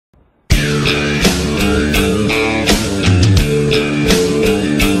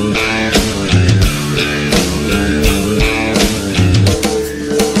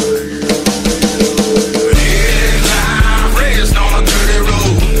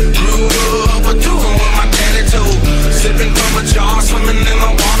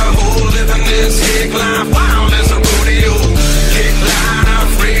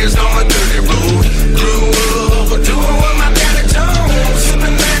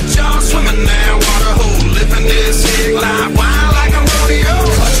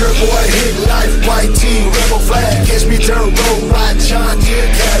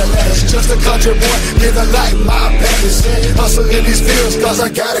cause I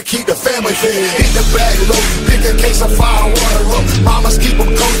gotta keep the family fed. Hit the bag low, pick a case of fire water up. Mamas keep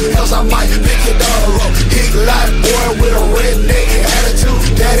them cozy, else I might pick your daughter up. Hit life boy with a redneck attitude.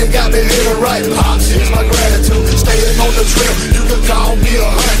 Daddy got me living right, pops, here's my gratitude. Staying on the trail, you can call me a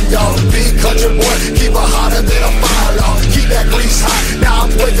hunting y'all. Big country boy, keep her hotter than a fire law. Keep that grease hot, now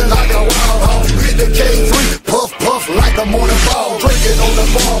I'm breaking like a wild hog. Hit the K3, puff puff like I'm on the ball. Drinking on the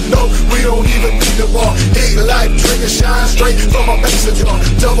farm, no, we don't even need the ball. Hit life, drinking shine straight from a mason jar.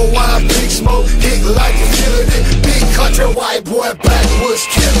 Double wide, big smoke, hit like you feeling it. Big country white boy, backwoods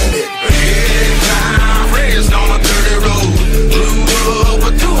killing it. Big time, raised on a dirty road. Grew up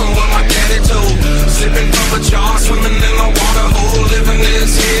doing what my daddy told. Sipping from a jar, swimming in the water hole. Living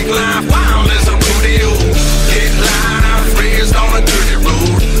this hick life, wild as a rodeo. Hick life, raised on a dirty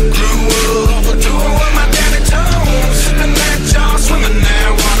road. Grew up doing what my daddy told. Sipping that jar, swimming that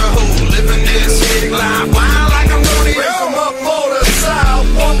water hole. Living this hick life, wild like a rodeo. Raise them up for the south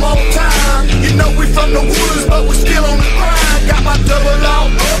one more time. You know we from the woods, but we still on the grind. Got my double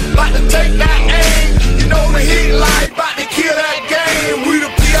out up, about to take that aim. You know the heat light, about to kill that game. We the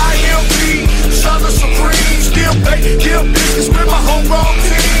PIMP, Southern Supreme. Still pay, kill business with my homegrown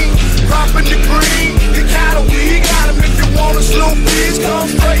team. Cropping the green, the cattle, we got them. If you want a slow piece, come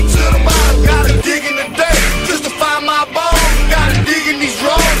straight to the bottom. Gotta dig in the dirt, just to find my bone. Gotta dig in these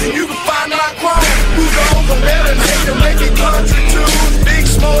roads, and you can find my chrome. Who's on from heaven, hate to make it country tunes. Big,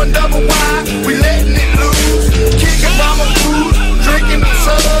 small, and double wide, we letting it loose. Kicking mama blues, drinking the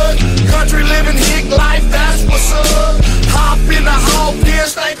sun. Country living, hick life, that's what's up. Hop in the hog, then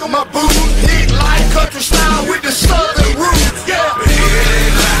stank on my boots. Hick life, country style with the southern roots, yeah.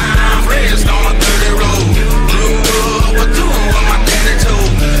 Big life, raised on a dirty road. Grew up doing what my daddy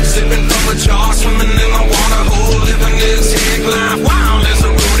told. Sipping from a jar, swimming in the water hole. Living this hick life, wild as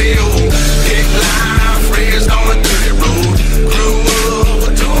a rodeo. Hick life, raised on a dirty road. Grew up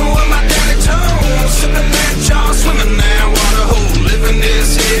doing what my daddy told. Sipping that jar, swimming that water hole. Living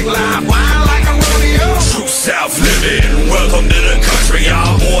this hick life, wild like a rodeo. True South living, welcome to the country.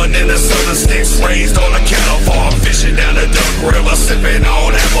 Y'all born in the southern sticks, raised on a cattle farm, fishing down the Duck River, sipping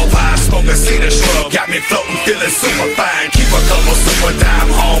on apple pie, smoking cedar shrub. Got me floating, feeling super fine. Keep a couple super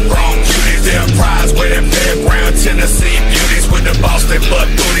dime homegrown cuties. They're prize winning fairground Tennessee beauties with the Boston butt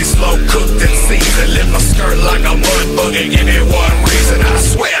booty, slow cooked and seasoned. Lift my skirt like a mud buggy. Give me one reason, I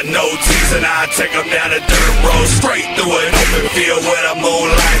swear no teasing. I take them down the dirt road, straight through an open field where the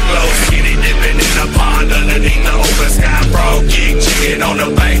moonlight glows. Skinny dipping in the pond underneath the open sky. Bro, gig jigging on the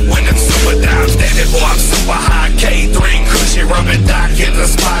bank when them super dimes. Standing boy, I'm super high. K3 cushion, rubbing dock in the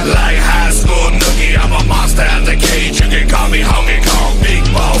spot.